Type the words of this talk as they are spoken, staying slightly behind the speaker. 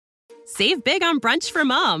Save big on brunch for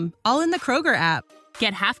mom, all in the Kroger app.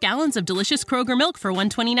 Get half gallons of delicious Kroger milk for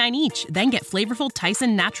 $1.29 each. Then get flavorful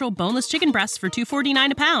Tyson natural boneless chicken breasts for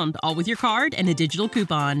 $2.49 a pound, all with your card and a digital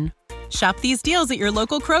coupon. Shop these deals at your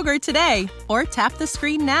local Kroger today, or tap the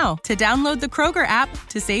screen now to download the Kroger app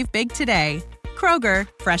to save big today. Kroger,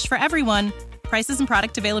 fresh for everyone. Prices and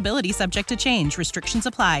product availability subject to change. Restrictions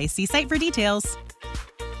apply. See site for details.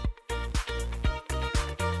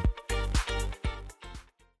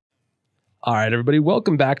 All right, everybody,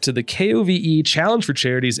 welcome back to the KOVE Challenge for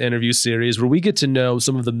Charities interview series, where we get to know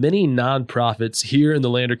some of the many nonprofits here in the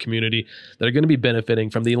Lander community that are going to be benefiting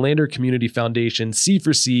from the Lander Community Foundation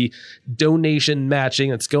C4C donation matching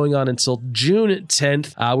that's going on until June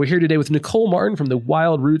 10th. We're here today with Nicole Martin from the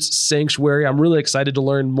Wild Roots Sanctuary. I'm really excited to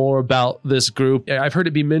learn more about this group. I've heard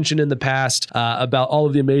it be mentioned in the past about all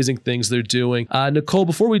of the amazing things they're doing. Nicole,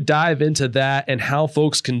 before we dive into that and how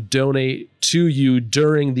folks can donate to you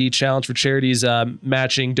during the Challenge for Charities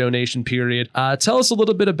matching donation period, tell us a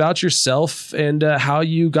little bit about yourself and how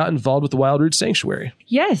you got involved with the Wild Roots Sanctuary.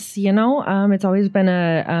 Yes, it's always been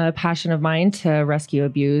a passion of mine to rescue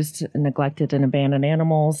abused, neglected, and abandoned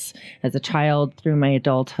animals as a child through my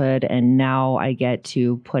adulthood, and now I get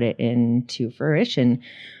to put it into fruition.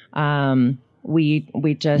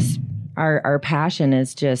 We just our passion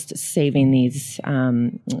is just saving these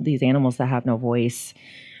animals that have no voice.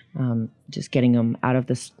 Just getting them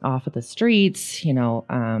off of the streets,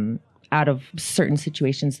 out of certain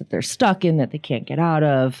situations that they're stuck in that they can't get out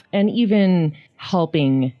of, and even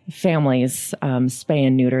helping families spay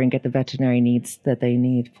and neuter and get the veterinary needs that they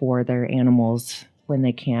need for their animals when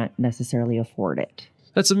they can't necessarily afford it.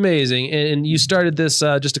 That's amazing. And you started this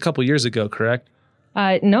just a couple years ago, correct?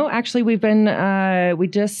 No, actually, we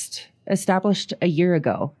just established a year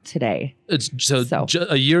ago today.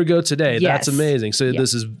 A year ago today. Yes. That's amazing. So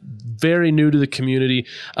This is very new to the community.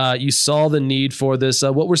 You saw the need for this.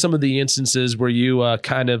 What were some of the instances where you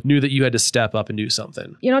kind of knew that you had to step up and do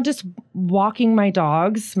something? Just walking my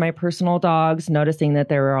dogs, my personal dogs, noticing that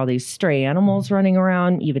there were all these stray animals running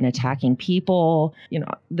around, even attacking people.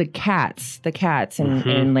 The cats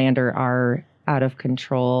in Lander are out of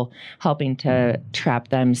control, helping to trap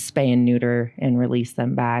them, spay and neuter, and release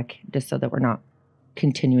them back, just so that we're not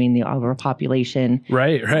continuing the overpopulation.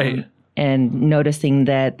 Right. And noticing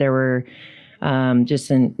that there were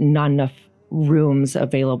just not enough rooms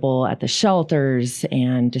available at the shelters,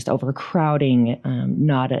 and just overcrowding,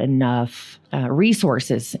 not enough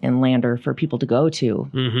resources in Lander for people to go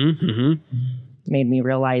to. Made me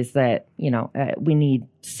realize that, we need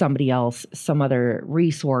somebody else, some other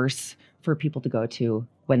resource for people to go to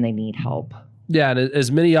when they need help. Yeah, and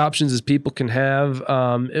as many options as people can have.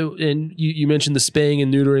 And you mentioned the spaying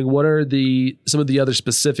and neutering. What are some of the other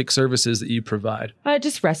specific services that you provide?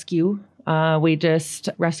 Just rescue. We just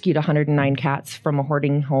rescued 109 cats from a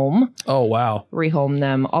hoarding home. Oh, wow. Rehomed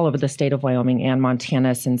them all over the state of Wyoming and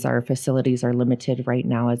Montana, since our facilities are limited right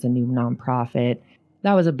now as a new nonprofit.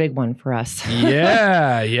 That was a big one for us.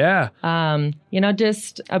 Yeah.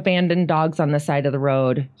 Just abandoned dogs on the side of the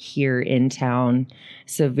road here in town,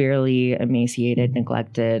 severely emaciated,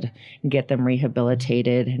 neglected, get them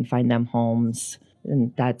rehabilitated and find them homes.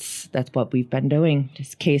 And that's what we've been doing.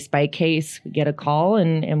 Just case by case, we get a call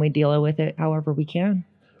and we deal with it however we can.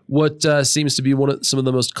 What seems to be some of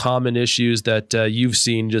the most common issues that you've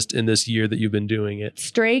seen just in this year that you've been doing it?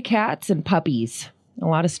 Stray cats and puppies. A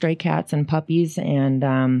lot of stray cats and puppies, and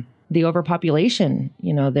the overpopulation.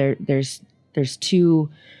 There's two,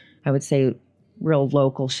 I would say, real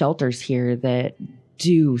local shelters here that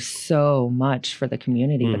do so much for the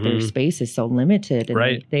community, but their space is so limited, and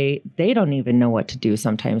right. they don't even know what to do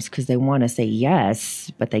sometimes, because they want to say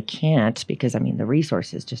yes, but they can't, because the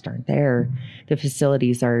resources just aren't there. The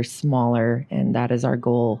facilities are smaller, and that is our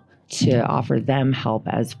goal, to offer them help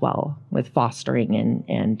as well with fostering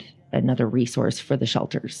and another resource for the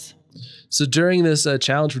shelters. So during this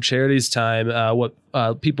Challenge for Charities time, what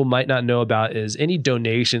people might not know about is any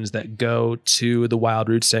donations that go to the Wild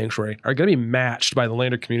Roots Sanctuary are going to be matched by the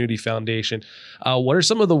Lander Community Foundation. What are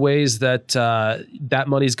some of the ways that that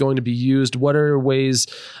money is going to be used? What are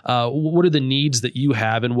the needs that you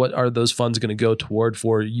have, and what are those funds going to go toward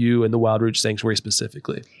for you and the Wild Roots Sanctuary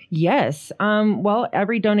specifically? Yes. Well,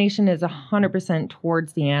 every donation is 100%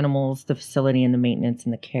 towards the animals, the facility, and the maintenance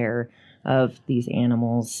and the care of these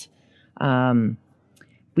animals.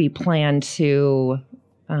 We plan to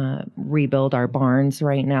rebuild our barns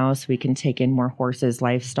right now so we can take in more horses,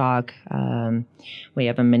 livestock. We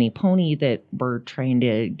have a mini pony that we're trying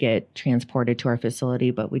to get transported to our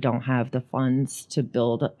facility, but we don't have the funds to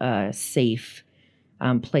build a safe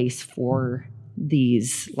place for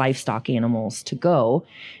these livestock animals to go.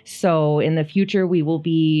 So in the future, we will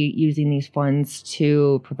be using these funds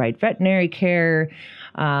to provide veterinary care,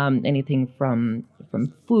 anything from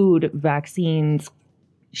food, vaccines,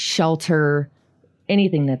 shelter,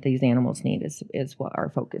 anything that these animals need is what our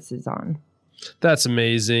focus is on. That's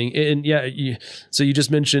amazing. And yeah, so you just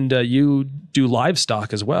mentioned you do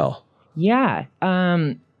livestock as well. Yeah.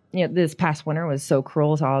 This past winter was so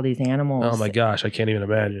cruel to all these animals. Oh my gosh, I can't even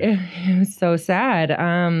imagine. It was so sad.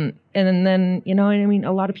 And then,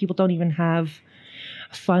 a lot of people don't even have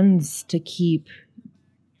funds to keep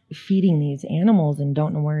feeding these animals and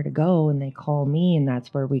don't know where to go. And they call me, and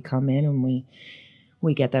that's where we come in, and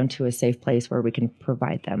we get them to a safe place where we can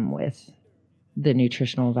provide them with the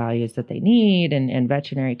nutritional values that they need and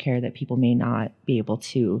veterinary care that people may not be able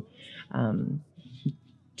to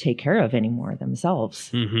take care of anymore themselves.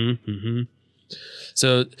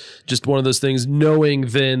 So just one of those things, knowing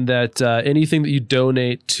then that anything that you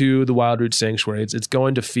donate to the Wild Roots Sanctuary, it's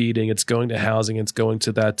going to feeding, it's going to housing, it's going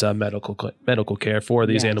to that medical care for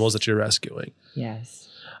these animals that you're rescuing. Yes.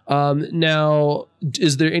 Now,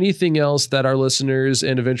 is there anything else that our listeners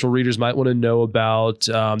and eventual readers might want to know about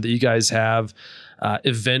that you guys have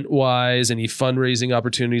event-wise, any fundraising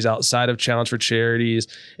opportunities outside of Challenge for Charities?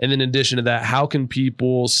 And then in addition to that, how can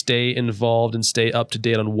people stay involved and stay up to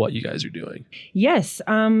date on what you guys are doing? Yes.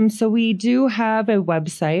 So we do have a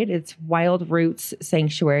website. It's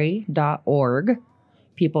wildrootssanctuary.org.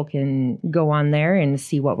 People can go on there and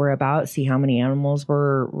see what we're about, see how many animals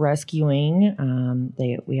we're rescuing.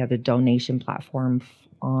 We have a donation platform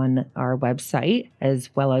on our website,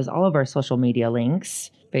 as well as all of our social media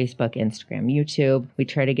links, Facebook, Instagram, YouTube. We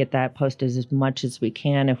try to get that posted as much as we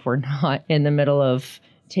can if we're not in the middle of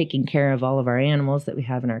taking care of all of our animals that we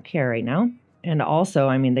have in our care right now. And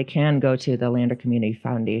also, they can go to the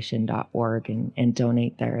landercommunityfoundation.org and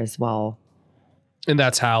donate there as well. And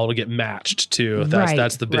that's how it'll get matched too.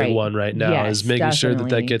 That's the big one right now, is making sure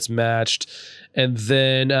that gets matched. And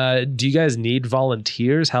then do you guys need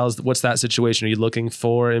volunteers? What's that situation? Are you looking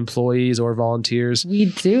for employees or volunteers? We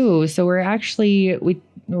do. So we're actually, we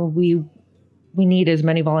need as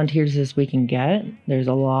many volunteers as we can get. There's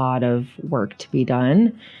a lot of work to be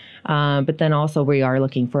done. But then also we are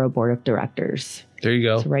looking for a board of directors. There you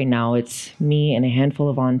go. So right now it's me and a handful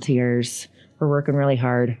of volunteers. We're working really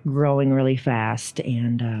hard, growing really fast,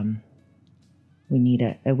 and we need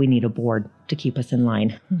a board to keep us in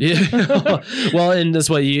line. Yeah. Well, and that's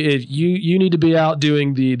why you need to be out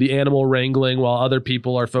doing the animal wrangling while other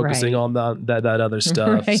people are focusing on that other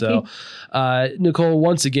stuff. Right. So, Nicole,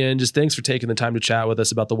 once again, just thanks for taking the time to chat with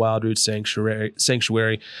us about the Wild Roots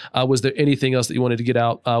Sanctuary. Was there anything else that you wanted to get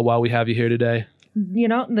out while we have you here today?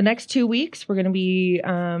 The next 2 weeks, we're going to be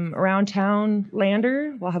around town,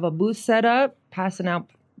 Lander. We'll have a booth set up, passing out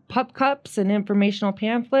pup cups and informational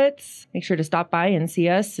pamphlets. Make sure to stop by and see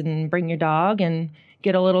us and bring your dog and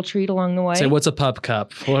get a little treat along the way. Say, what's a pup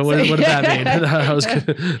cup? What does that mean?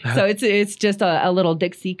 So it's just a little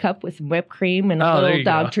Dixie cup with whipped cream and a little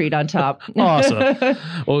dog treat on top. Awesome.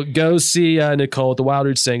 Well, go see Nicole at the Wild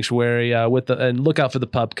Roots Sanctuary and look out for the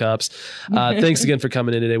pup cups. Thanks again for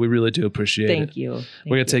coming in today. We really do appreciate it. Thank you.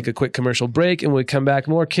 We're going to take a quick commercial break, and we'll come back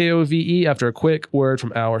more KOVE after a quick word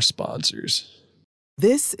from our sponsors.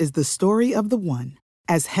 This is the story of the one.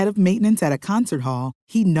 As head of maintenance at a concert hall,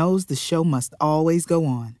 he knows the show must always go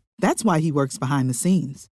on. That's why he works behind the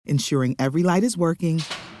scenes, ensuring every light is working,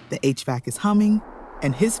 the HVAC is humming,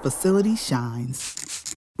 and his facility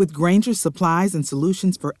shines. With Grainger's supplies and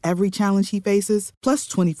solutions for every challenge he faces, plus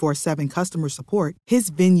 24/7 customer support, his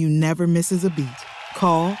venue never misses a beat.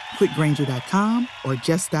 Call quickgrainger.com or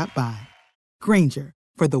just stop by. Grainger,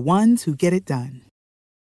 for the ones who get it done.